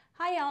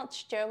Hi y'all,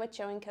 it's Jo with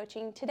Jo and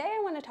Coaching. Today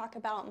I want to talk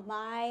about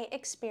my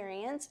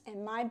experience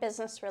and my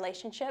business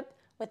relationship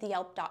with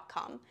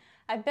Yelp.com.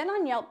 I've been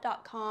on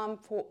Yelp.com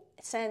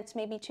since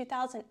maybe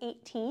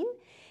 2018,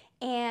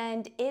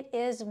 and it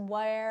is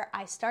where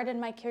I started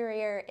my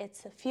career.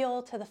 It's the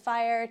fuel to the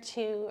fire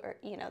the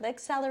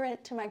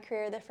accelerant to my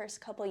career the first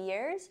couple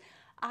years.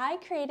 I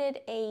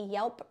created a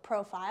Yelp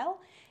profile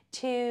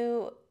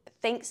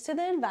thanks to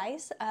the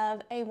advice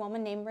of a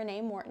woman named Renee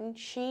Morton.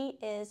 She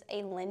is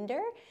a lender.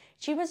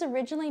 She was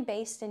originally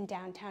based in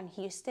downtown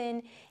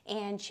Houston,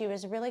 and she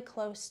was really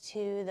close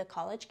to the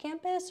college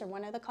campus, or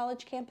one of the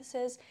college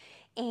campuses.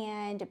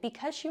 And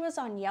because she was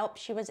on Yelp,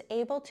 she was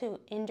able to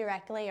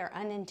indirectly or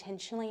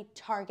unintentionally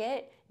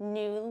target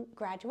new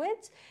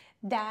graduates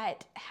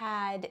that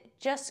had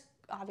just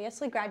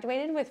obviously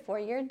graduated with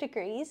 4-year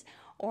degrees,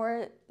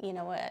 or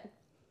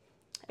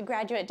a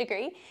graduate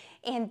degree,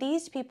 and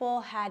these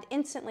people had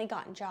instantly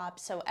gotten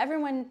jobs. So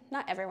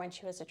not everyone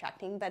she was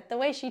attracting, but the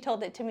way she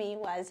told it to me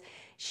was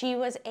she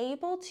was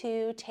able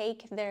to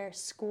take their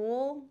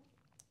school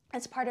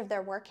as part of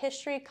their work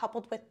history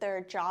coupled with their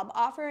job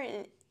offer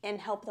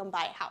and help them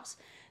buy a house.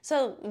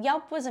 So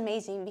Yelp was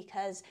amazing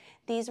because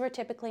these were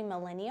typically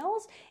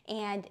millennials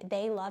and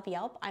they love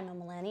Yelp. I'm a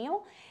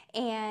millennial,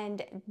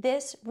 and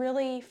this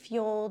really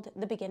fueled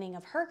the beginning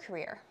of her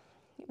career.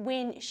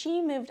 When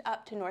she moved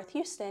up to North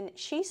Houston,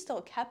 she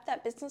still kept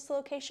that business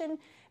location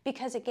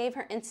because it gave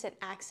her instant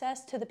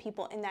access to the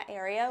people in that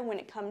area when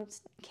it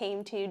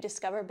came to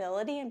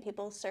discoverability and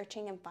people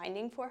searching and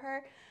finding for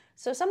her.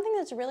 So something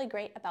that's really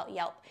great about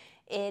Yelp,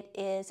 it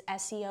is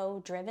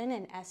SEO driven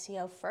and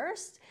SEO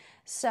first.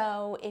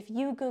 So if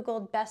you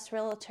Googled best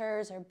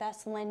realtors or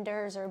best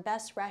lenders or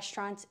best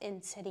restaurants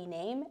in city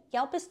name,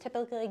 Yelp is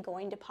typically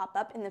going to pop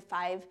up in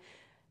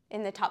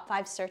the top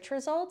 5 search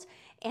results,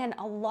 and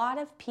a lot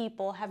of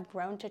people have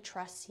grown to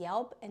trust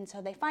Yelp, and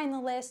so they find the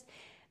list.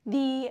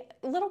 The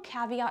little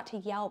caveat to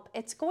Yelp,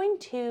 it's going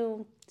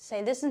to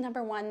say this is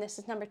number 1, this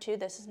is number 2,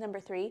 this is number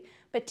 3,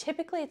 but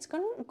typically it's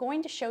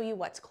going to show you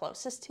what's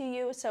closest to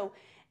you. So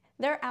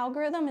their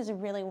algorithm is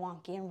really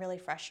wonky and really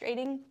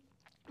frustrating,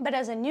 but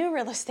as a new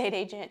real estate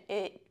agent,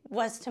 it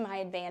was to my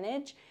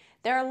advantage.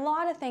 There are a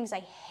lot of things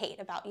I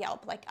hate about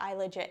Yelp, like I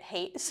legit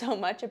hate so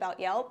much about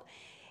Yelp.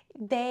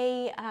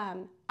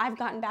 I've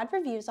gotten bad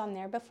reviews on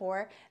there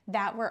before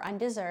that were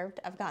undeserved.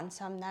 I've gotten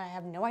some that I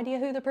have no idea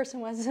who the person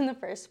was in the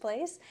first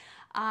place.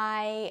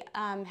 I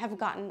have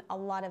gotten a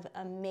lot of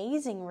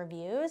amazing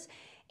reviews,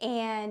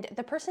 and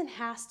the person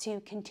has to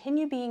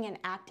continue being an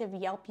active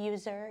Yelp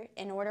user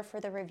in order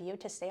for the review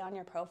to stay on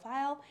your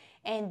profile,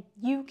 and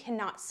you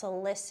cannot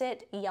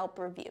solicit Yelp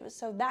reviews.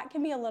 So that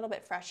can be a little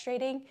bit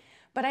frustrating,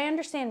 but I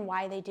understand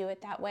why they do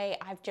it that way.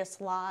 I've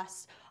just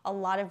lost a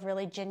lot of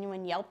really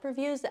genuine Yelp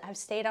reviews that have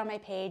stayed on my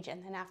page,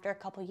 and then after a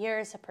couple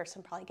years, a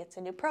person probably gets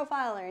a new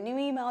profile or a new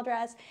email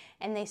address,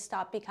 and they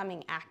stop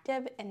becoming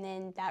active, and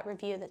then that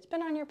review that's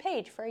been on your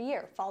page for a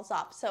year falls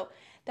off. So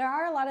there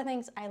are a lot of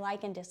things I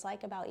like and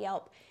dislike about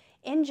Yelp.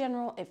 In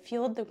general, it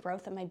fueled the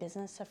growth of my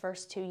business the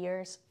first 2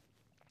 years.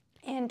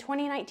 In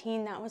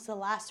 2019, that was the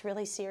last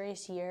really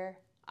serious year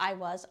I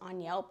was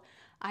on Yelp.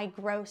 My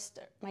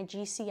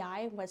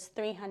GCI was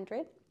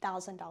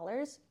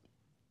 $300,000.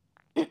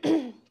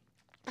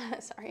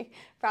 Sorry,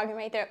 frog in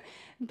my throat.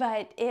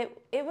 But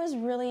it was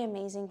really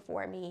amazing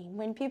for me.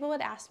 When people would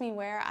ask me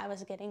where I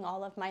was getting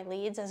all of my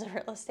leads as a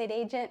real estate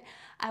agent,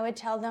 I would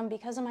tell them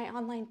because of my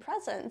online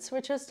presence,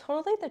 which was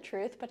totally the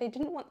truth, but I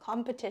didn't want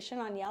competition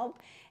on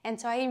Yelp. And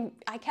so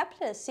I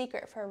kept it a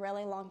secret for a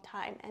really long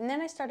time. And then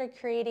I started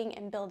creating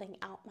and building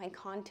out my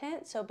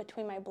content. So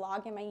between my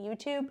blog and my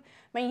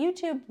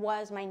YouTube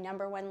was my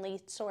number 1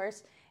 lead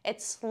source.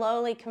 It's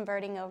slowly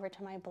converting over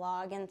to my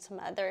blog and some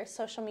other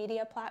social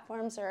media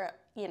platforms, or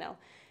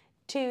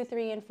 2,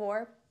 3, and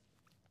 4.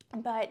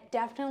 But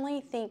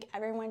definitely think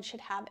everyone should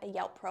have a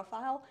Yelp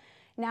profile.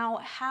 Now,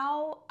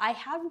 how I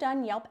have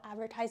done Yelp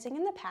advertising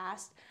in the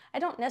past, I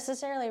don't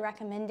necessarily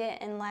recommend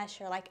it unless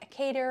you're like a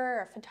caterer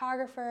or a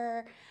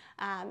photographer,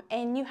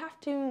 and you have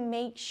to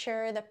make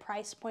sure the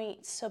price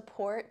point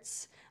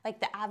supports, like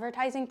the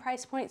advertising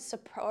price point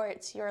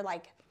supports your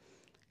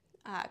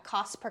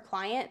cost per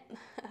client.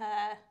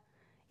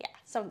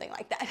 Something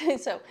like that.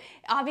 So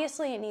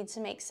obviously it needs to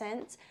make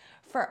sense.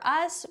 For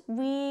us,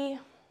 we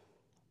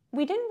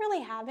didn't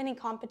really have any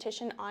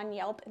competition on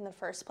Yelp in the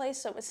first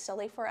place, so it was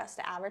silly for us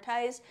to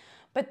advertise.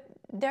 But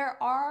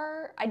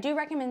I do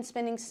recommend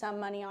spending some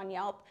money on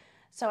Yelp.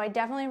 So I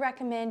definitely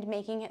recommend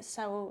making it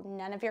so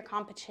none of your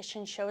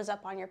competition shows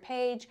up on your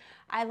page.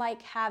 I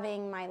like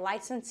having my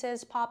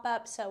licenses pop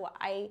up. So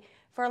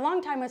for a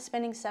long time, was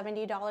spending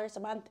 $70 a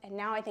month, and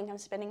now I think I'm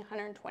spending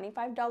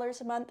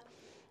 $125 a month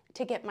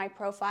to get my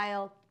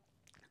profile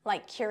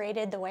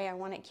curated the way I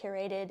want it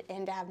curated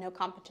and to have no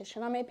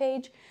competition on my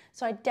page.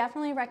 So I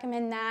definitely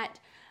recommend that.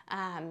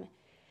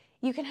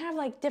 You can have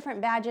different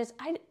badges.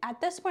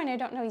 At this point, I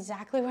don't know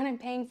exactly what I'm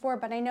paying for,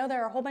 but I know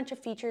there are a whole bunch of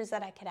features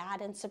that I could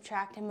add and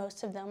subtract, and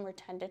most of them were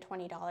 $10 to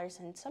 $20,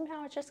 and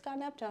somehow it's just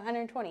gotten up to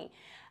 $120.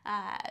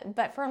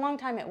 But for a long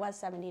time, it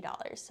was $70.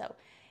 So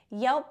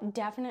Yelp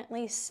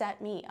definitely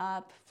set me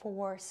up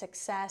for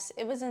success.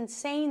 It was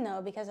insane though,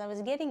 because I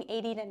was getting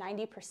 80 to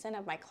 90%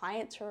 of my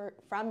clients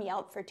from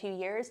Yelp for 2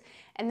 years.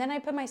 And then I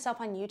put myself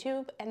on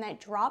YouTube and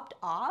that dropped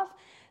off.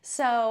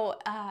 So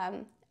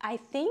I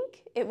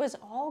think it was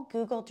all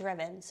Google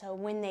driven. So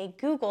when they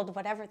Googled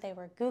whatever they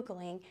were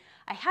Googling,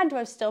 I had to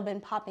have still been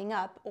popping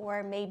up,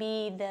 or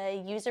maybe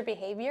the user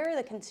behavior,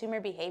 the consumer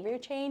behavior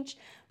changed.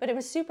 But it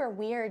was super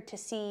weird to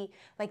see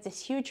like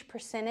this huge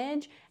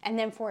percentage and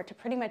then for it to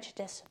pretty much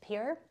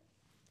disappear.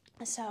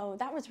 So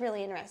that was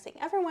really interesting.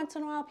 Every once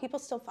in a while, people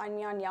still find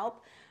me on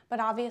Yelp, but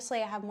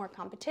obviously I have more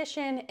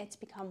competition. It's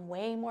become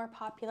way more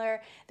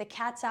popular. The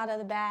cat's out of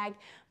the bag,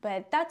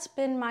 but that's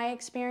been my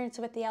experience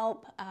with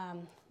Yelp.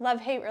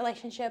 Love-hate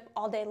relationship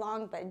all day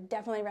long, but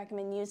definitely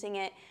recommend using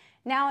it.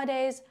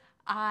 Nowadays,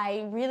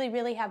 I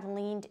really have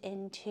leaned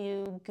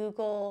into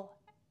Google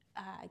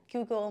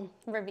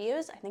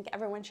reviews. I think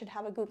everyone should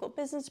have a Google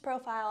business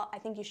profile. I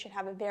think you should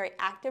have a very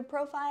active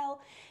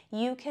profile.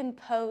 You can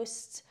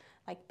post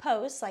like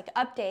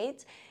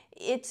updates.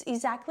 It's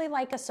exactly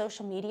like a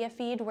social media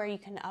feed where you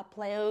can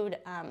upload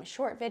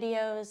short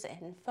videos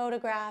and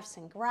photographs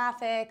and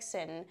graphics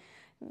and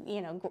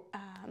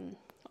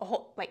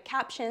like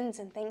captions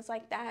and things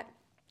like that.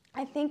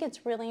 I think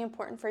it's really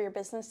important for your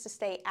business to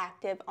stay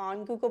active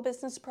on Google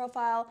Business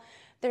Profile.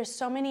 There's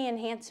so many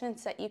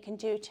enhancements that you can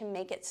do to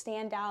make it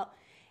stand out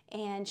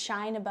and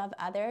shine above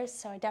others,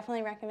 so I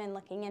definitely recommend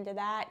looking into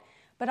that.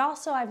 But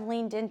also I've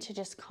leaned into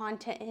just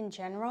content in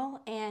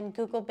general, and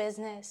Google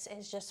Business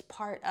is just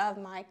part of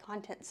my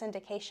content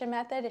syndication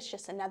method. It's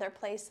just another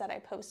place that I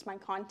post my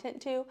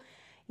content to.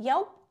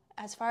 Yelp,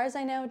 as far as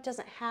I know,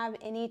 doesn't have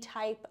any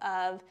type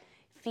of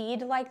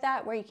feed like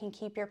that where you can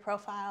keep your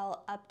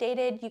profile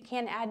updated. You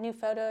can add new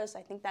photos.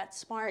 I think that's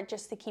smart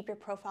just to keep your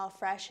profile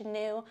fresh and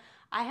new.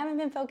 I haven't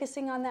been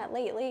focusing on that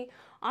lately.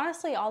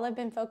 Honestly, all I've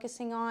been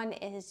focusing on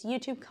is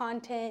YouTube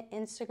content,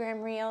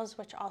 Instagram Reels,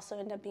 which also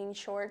end up being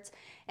shorts,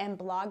 and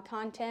blog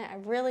content.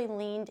 I've really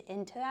leaned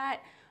into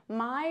that.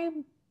 My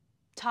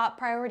top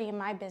priority in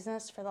my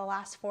business for the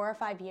last 4 or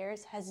 5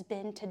 years has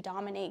been to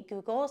dominate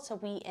Google. So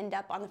we end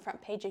up on the front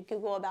page of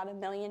Google about 1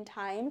 million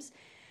times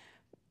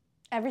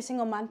every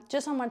single month,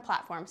 just on one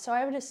platform. So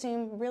I would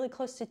assume really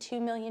close to 2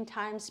 million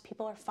times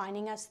people are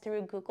finding us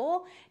through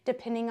Google,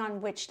 depending on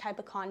which type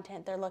of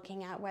content they're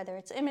looking at, whether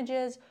it's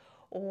images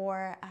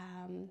or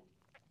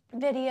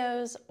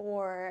videos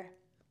or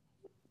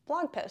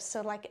blog posts.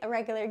 So like a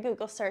regular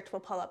Google search will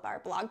pull up our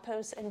blog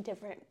posts and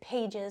different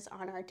pages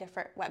on our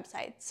different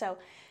websites. So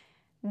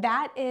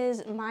that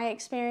is my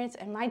experience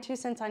and my 2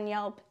 cents on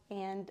Yelp,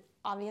 and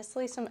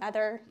obviously some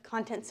other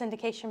content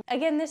syndication.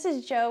 Again, this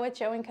is Jo with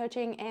Jo in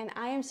Coaching, and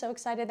I am so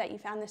excited that you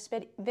found this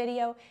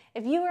video.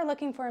 If you are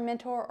looking for a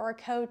mentor or a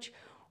coach,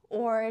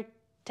 or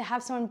to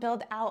have someone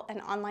build out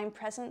an online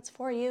presence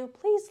for you,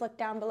 please look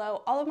down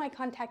below. All of my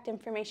contact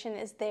information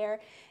is there,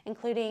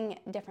 including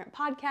different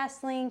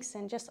podcast links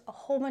and just a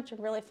whole bunch of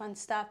really fun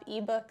stuff,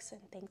 ebooks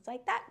and things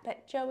like that.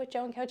 But Jo with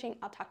Jo in Coaching,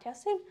 I'll talk to you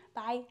soon.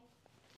 Bye.